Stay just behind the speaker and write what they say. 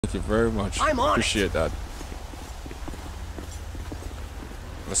Thank you very much. Appreciate that.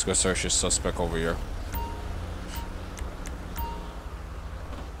 Let's go search this suspect over here.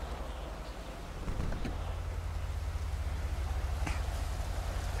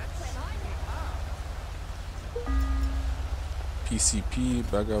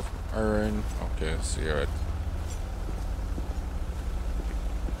 PCP, bag of iron. Okay, so you're right.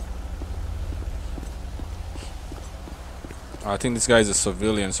 I think this guy is a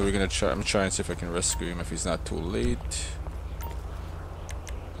civilian, so we're gonna try. I'm trying to see if I can rescue him if he's not too late.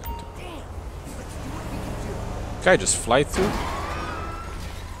 Guy just fly through?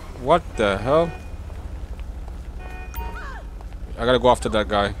 What the hell? I gotta go after that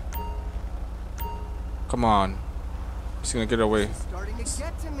guy. Come on. He's gonna get away. Starting to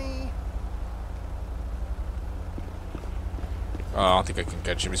get to me. I don't think I can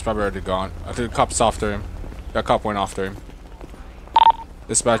catch him. He's probably already gone. I think the cop's after him. That cop went after him.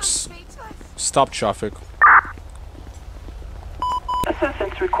 Dispatch, stop traffic.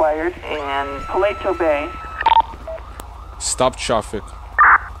 Assistance required in Paleto Bay. Stop traffic.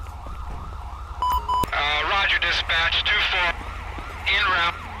 Roger, dispatch 2-4. En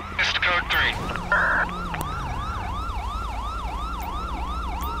route. Missed code 3.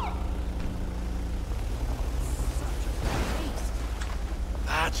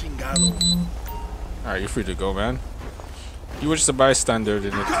 Alright, you're free to go, man. You were just a bystander,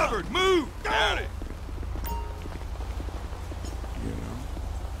 didn't it? Covered. Move. Got it. You know.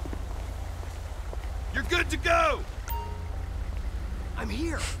 You're good to go. I'm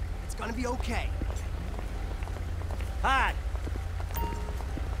here. It's gonna be okay. Hi.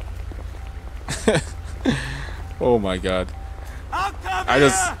 Oh my god. I'll cover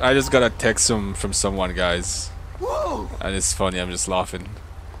I just got a text from someone, guys. Whoa. And it's funny, I'm just laughing.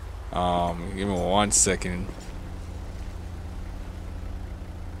 Give me 1 second.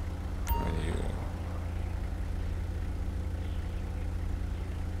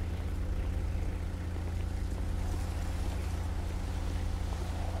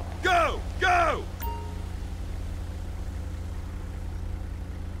 Go. Go.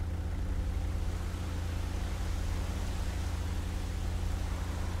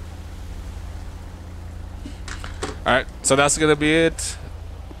 Alright, so that's gonna be it.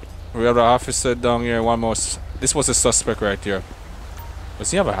 We have the officer down here. One more. This was a suspect right here.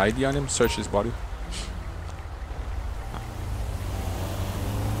 Does he have a ID on him? Search his body.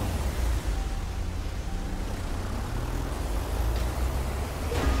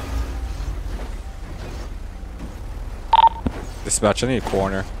 Dispatch, I need a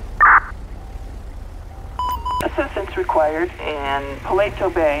corner. Assistance required in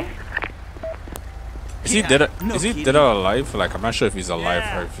Paleto Bay. Is he dead? Is he dead or alive? Like, I'm not sure if he's alive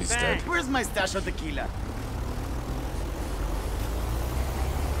or if he's dead. Where's my stash of tequila?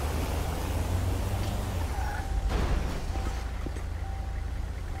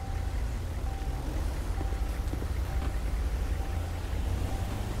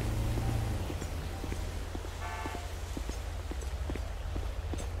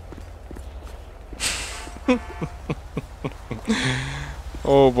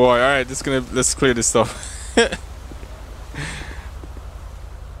 Oh boy! All right, let's clear this stuff.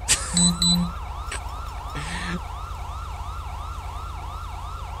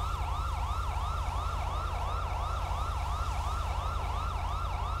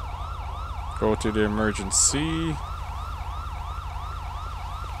 Go to the emergency.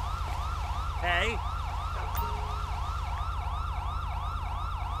 Hey.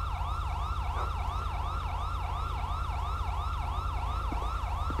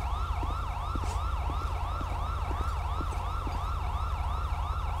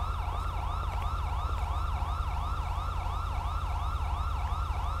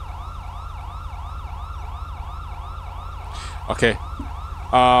 Okay.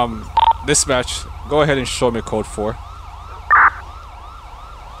 Dispatch, go ahead and show me code 4.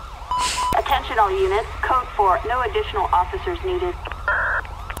 Attention all units. Code 4. No additional officers needed.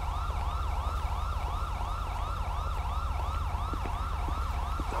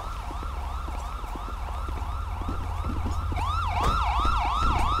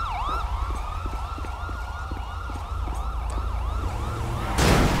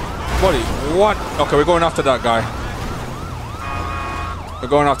 Buddy, what? Okay, we're going after that guy. We're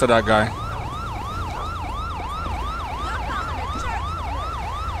going after that guy.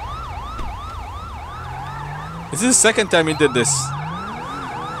 This is the second time he did this.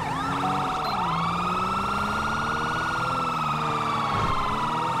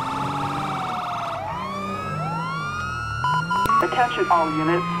 Attention all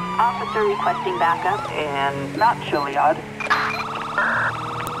units. Officer requesting backup in Mount Chiliad.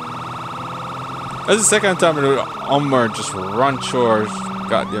 That's the second time the Hummer just run through our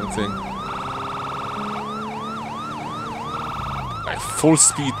goddamn thing. Like full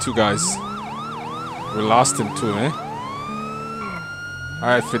speed too, guys. We lost him too, eh?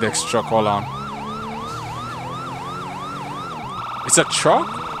 Alright, FedEx truck, hold on. It's a truck?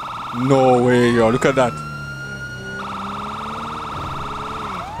 No way, yo, look at that.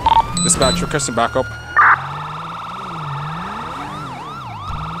 Dispatch, requesting backup.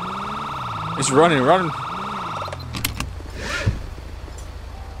 It's running. I'm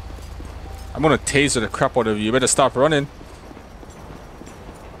gonna taser the crap out of you. You better stop running.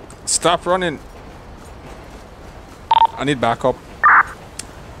 Stop running. I need backup.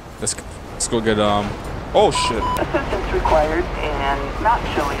 Let's go get oh shit. Assistance required and not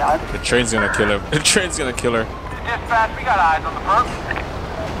Chiliad. The train's gonna kill him. The train's gonna kill her. Dispatch, we got eyes on the perp.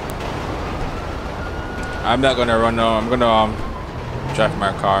 I'm not gonna run now. I'm gonna drive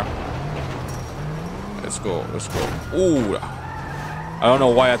my car. Let's go. Ooh. I don't know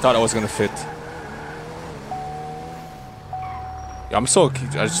why I thought I was gonna fit. Yeah, I'm so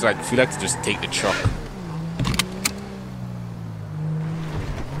I just like feel like to just take the truck.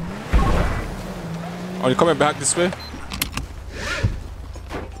 Oh, you coming back this way?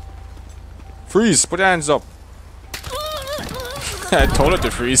 Freeze! Put your hands up. I told her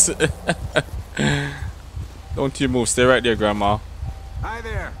to freeze. Don't you move. Stay right there, Grandma. Hi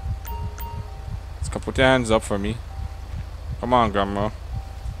there. Let's go. Put your hands up for me. Come on, Grandma.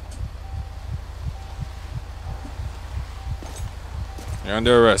 You're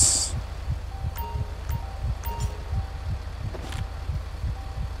under arrest.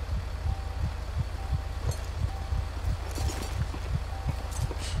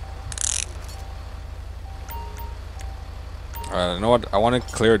 You know what? I want to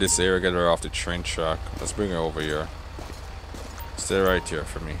clear this area, get her off the train track. Let's bring her over here. Stay right here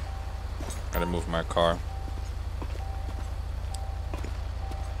for me. Gotta move my car.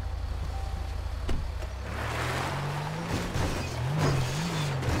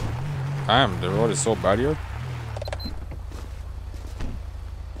 Damn, the road is so bad here.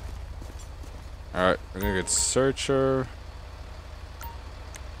 Alright, we're gonna get searcher.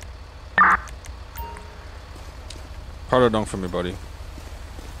 Harder down for me, buddy.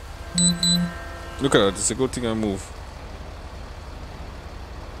 Look at that, it's a good thing I move.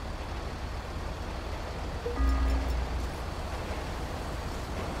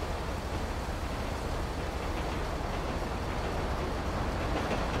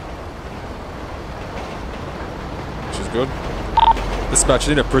 Which is good. Dispatch, I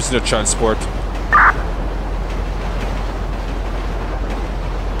need a prisoner transport.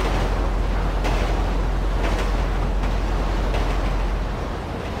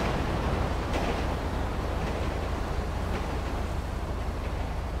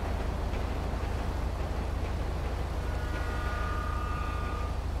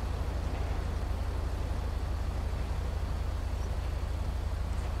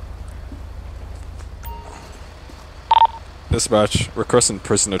 Dispatch, requesting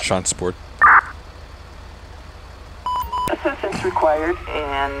prisoner transport. Assistance required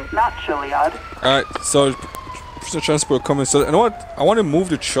and not Chiliad. Alright, so prisoner transport coming. So you know what? I want to move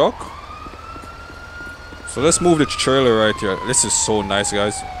the truck. So let's move the trailer right here. This is so nice,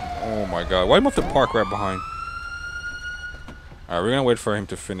 guys. Oh my god. Why do I have to park right behind? Alright, we're gonna wait for him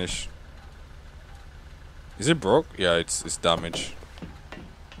to finish. Is it broke? Yeah, it's damaged.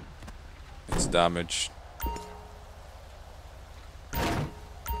 It's damaged.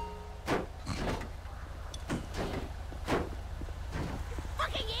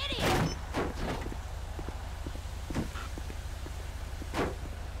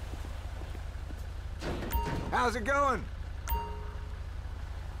 How's it going?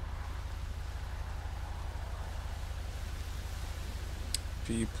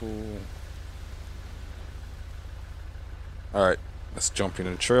 People. Alright, let's jump in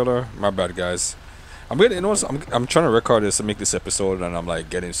the trailer. My bad, guys. I'm getting, you know what, I'm trying to record this and make this episode, and I'm like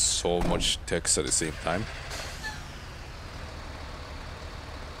getting so much text at the same time.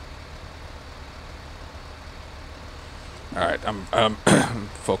 Alright, I'm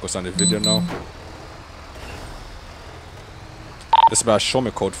focused on the video now. This is about show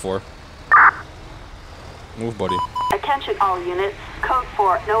me code 4. Move, buddy. Attention all units. Code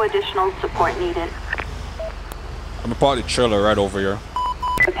 4. No additional support needed. I'm gonna park the trailer right over here.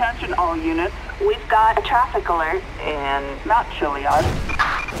 Attention all units. We've got a traffic alert and not Chiliad.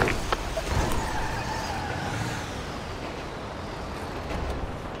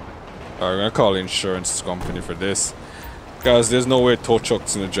 Alright, we're gonna call the insurance company for this. Guys, there's no way tow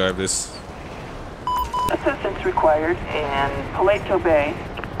truck's gonna drive this. Assistance required in Paleto Bay.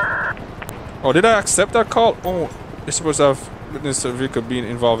 Oh, did I accept that call? Oh, you're supposed to have witnessed a vehicle being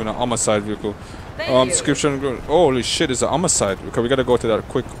involved in an homicide vehicle. Description. Holy shit, it's a homicide. Okay, we gotta go to that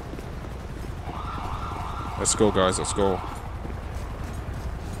quick. Let's go, guys. Let's go.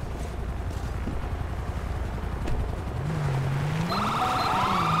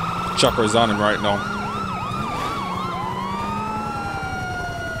 Chopper is on him right now.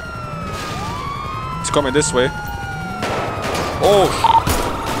 He's coming this way. Oh!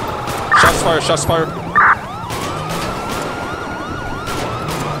 Shots fired, shots fired.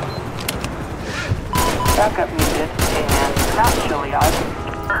 Backup needed and not Chiliad.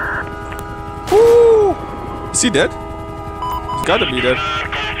 Woo! Is he dead? He's gotta be dead.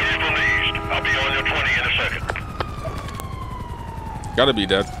 I'll be on your 20 in a second. Gotta be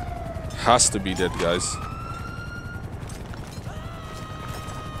dead. Has to be dead, guys.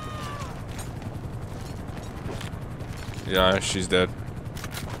 Yeah, she's dead.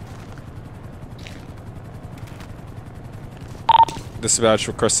 Dispatch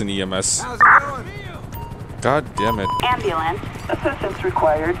requesting EMS. God damn it. Ambulance. Assistance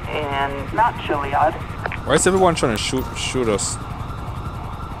required and not Chiliad. Why is everyone trying to shoot us?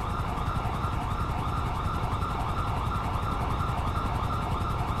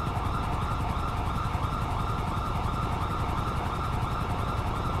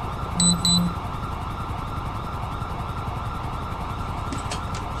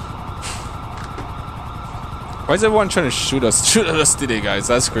 Why is everyone trying to shoot us? Shoot at us today, guys.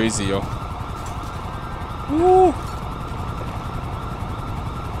 That's crazy, yo. Woo.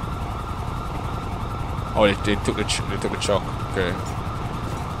 Oh, they took the chalk. Okay.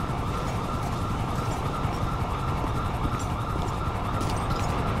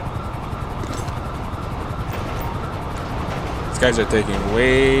 These guys are taking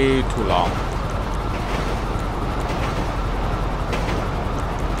way too long.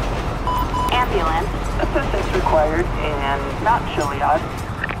 Ambulance. Assistance required and not Chiliad.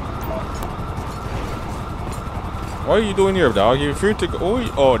 What are you doing here, dog? You're free to go.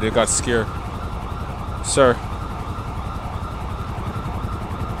 Oh, they got scared. Sir.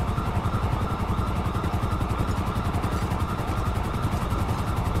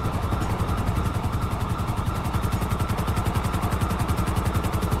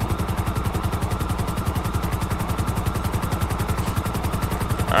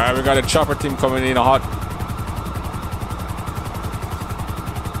 Alright, we got a chopper team coming in hot.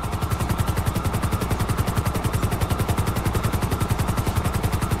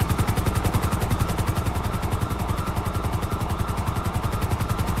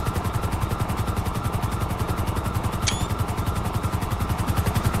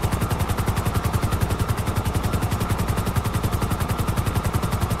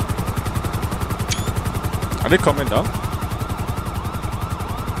 Are they coming down?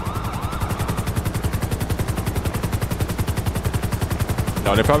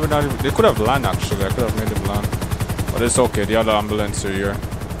 No, they probably not even, they could have land actually. I could have made them land. But it's okay, the other ambulance are here.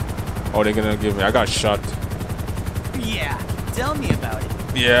 Oh, they're gonna give me, I got shot. Yeah, tell me about it.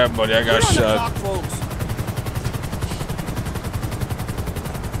 Yeah, buddy, I got shot.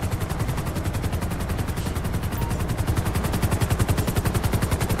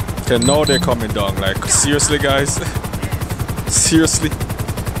 Okay, now they're coming down. Like, seriously, guys? Seriously?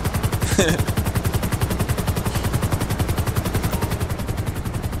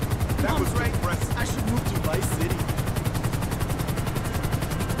 That was right. I should move to Vice City.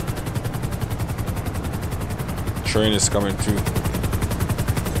 Train is coming too.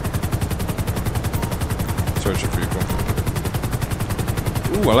 Search a vehicle.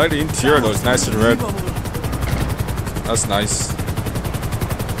 Ooh, I like the interior though. It's nice and red. That's nice.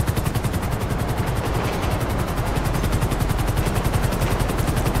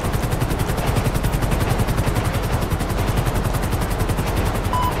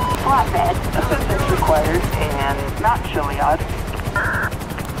 Flatbed. Assistance required and not Chiliad.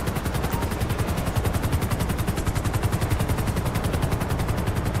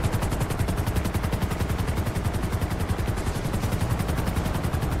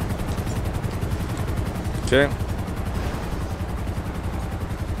 Okay.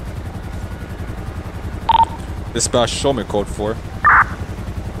 Dispatch, show me code 4.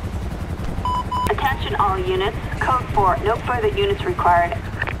 Attention all units. Code 4. No further units required.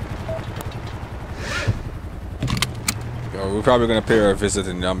 Yo, we're probably gonna pay our visit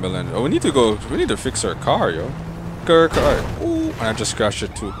in the ambulance. Oh, we need to fix our car, yo. Car. Ooh, and I just crashed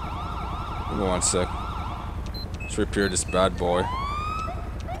it too. Give me 1 sec. Let's repair this bad boy.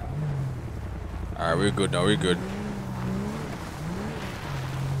 Alright, we're good now, we're good.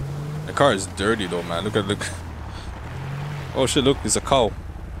 The car is dirty though, man. Look. Oh shit, look, there's a cow.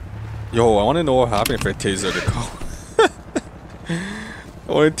 Yo, I want to know what happened if I taser the car.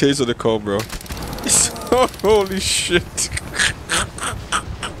 I want to taser the car, bro. Holy shit.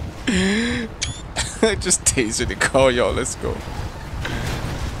 I just tasered the car, yo. Let's go.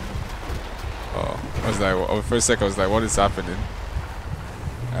 Oh, I was like, oh, for a second, I was like, what is happening?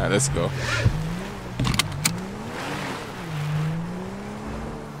 Alright, let's go.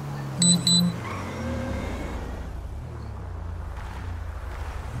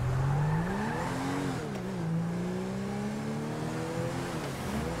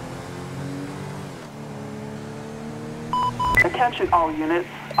 Attention all units.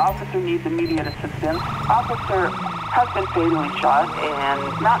 Officer needs immediate assistance. Officer has been fatally shot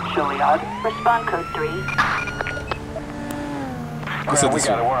in Mount Chiliad. Respond code 3. We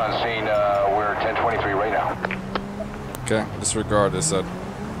got it. We're on scene. We're 1023 right now. Okay, disregard this.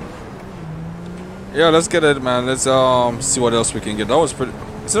 Yeah, let's get it, man. Let's see what else we can get. That was pretty.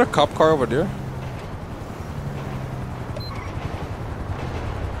 Is there a cop car over there?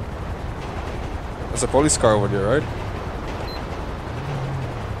 There's a police car over there, right?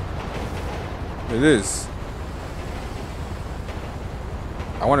 It is.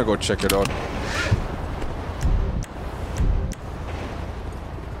 I want to go check it out.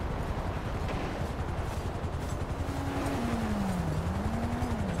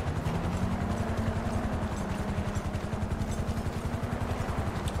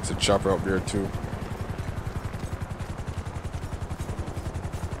 There's a chopper up there too.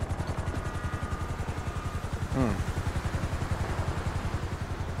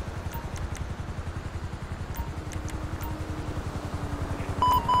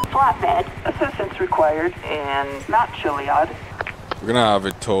 Flatbed. Assistance required in Mount Chiliad. We're gonna have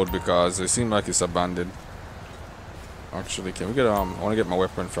it towed because it seems like it's abandoned. Actually, can we get I want to get my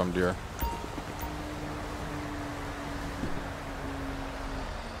weapon from there.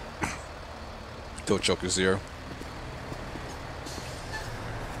 Tow truck is here.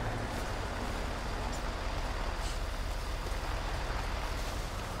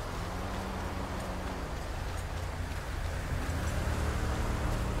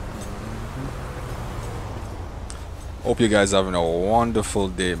 Hope you guys having a wonderful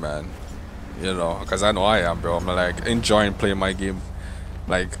day, man. You know, because I know I am, bro. I'm like enjoying playing my game.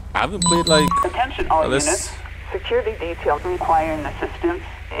 Like I haven't played like. Attention all units. Security detail requiring assistance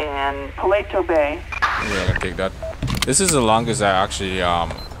in Paleto Bay. We're gonna take that. This is the longest I actually I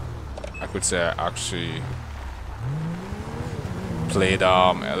could say I actually played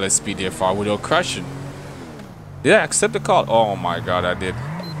LSPDFR without crashing. Did I accept the call? Oh my god, I did.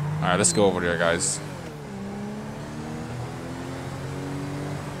 Alright, let's go over there, guys.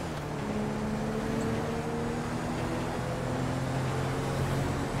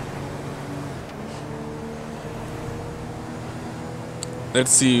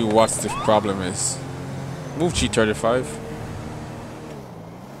 Let's see what the problem is. Move G35.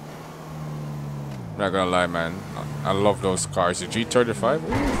 Not gonna lie, man. I love those cars. The G35.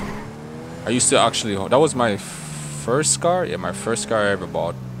 I used to actually. That was my first car. Yeah, my first car I ever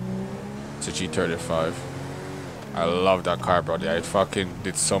bought. It's a G35. I love that car, bro. I fucking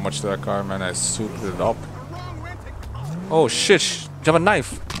did so much to that car, man. I souped it up. Oh shit! You have a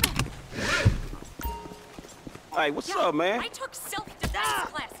knife. Hey, what's up, man? I took self-defense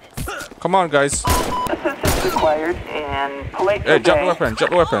classes. Come on, guys. Assistance required in Paleto Hey, Bay. drop the weapon. Drop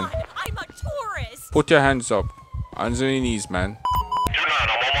the weapon. God, I'm a tourist. Put your hands up. Hands on your knees, man. 29, I'm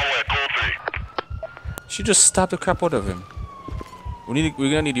on my way, code 3. She just stabbed the crap out of him. We're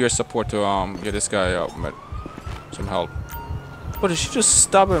gonna need your support to get this guy out, man. Some help. But did she just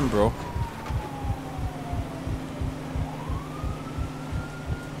stab him, bro?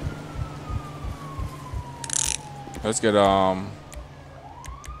 Let's get your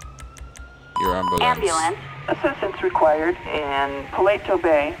ambulance. Ambulance. Assistance required in Paleto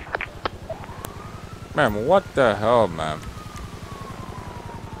Bay. Man, what the hell, man?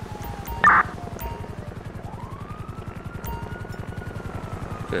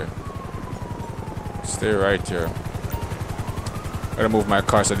 Okay. Stay right here. Gotta move my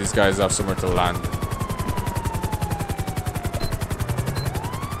car so these guys have somewhere to land.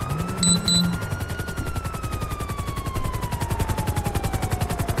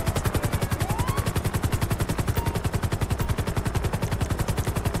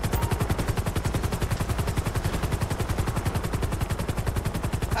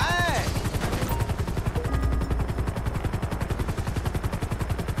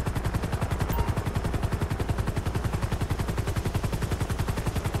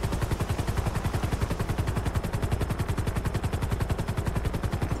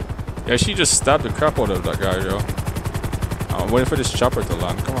 Yeah, she just stabbed the crap out of that guy, yo. I'm waiting for this chopper to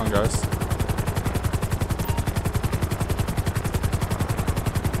land. Come on, guys.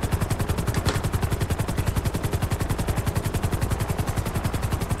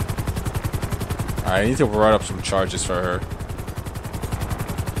 I need to write up some charges for her.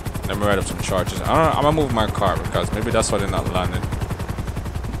 Let me write up some charges. I don't know, I'm gonna move my car because maybe that's why they're not landing.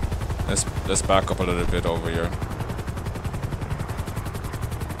 Let's back up a little bit over here.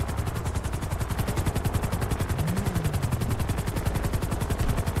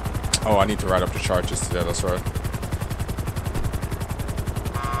 Oh, I need to write up the charges today, that's right.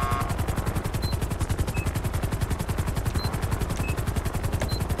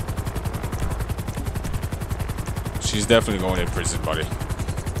 She's definitely going in prison, buddy.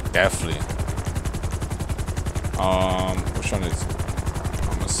 Definitely. Which one is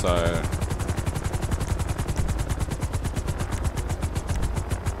homicide?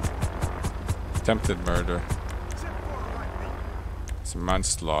 Attempted murder. It's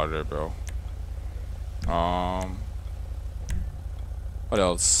manslaughter, bro. What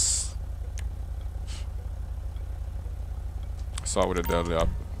else? Assault with a deadly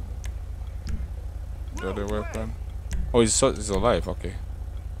weapon. Oh, he's alive. Okay,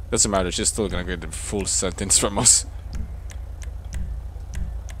 doesn't matter. She's still gonna get the full sentence from us.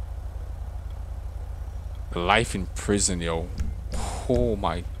 Life in prison, yo. Oh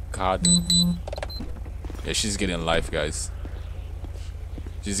my god. Yeah, she's getting life, guys.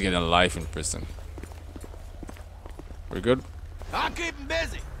 She's getting life in prison. We're good? I'll keep him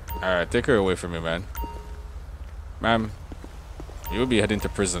busy. Alright, take her away from me, man. Ma'am, you'll be heading to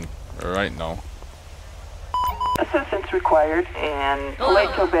prison right now. Assistance required in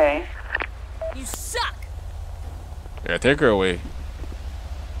Paleto Bay. You suck. Yeah, take her away.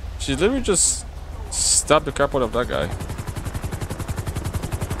 She literally just stabbed the crap out of that guy.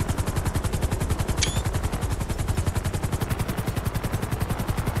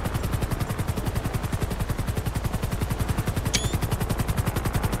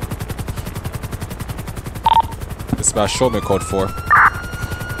 Dispatch, show me code 4.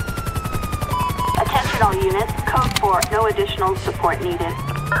 Attention all units. Code 4. No additional support needed.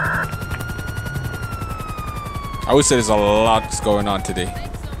 I would say there's a lot going on today.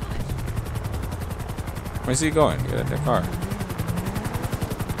 Where's he going? Get in the car.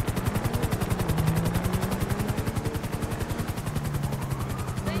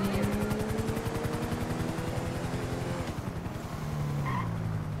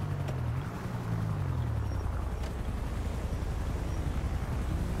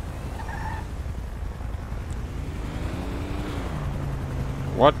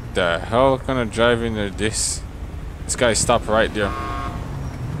 What the hell kind of driving is this? This guy stopped right there.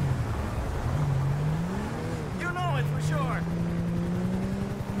 You know it for sure.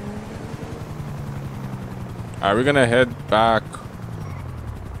 Alright, we're gonna head back.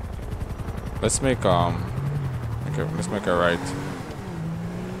 Let's make okay, let's make a right.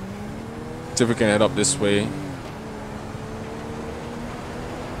 See if we can head up this way.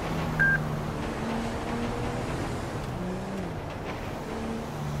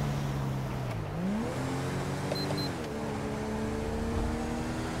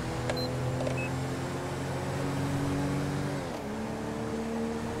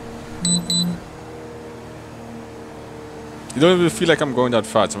 You don't even feel like I'm going that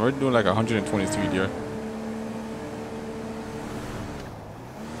fast. I'm already doing like 123 there.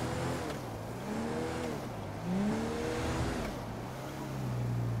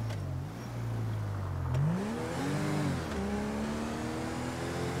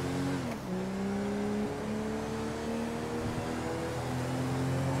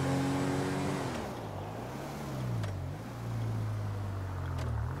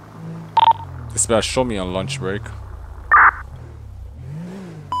 Dispatch, show me on lunch break.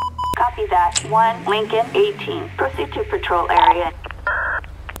 Copy that. 1 Lincoln 18. Proceed to patrol area.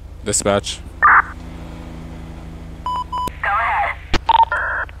 Dispatch. Go ahead.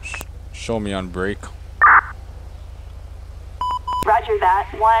 Show me on break. Roger that.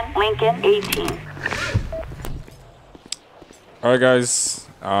 1 Lincoln 18. Alright guys,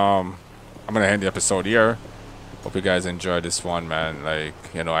 I'm gonna end the episode here. Hope you guys enjoyed this one, man. Like,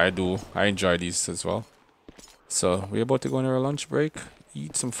 you know, I enjoy these as well. So we're about to go on our lunch break,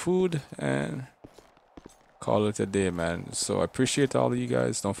 eat some food, and call it a day, man. So I appreciate all of you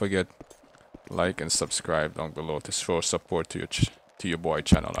guys. Don't forget, like and subscribe down below to show support to your boy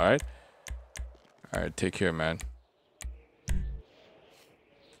channel. Alright, take care, man.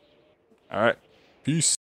 Alright, peace.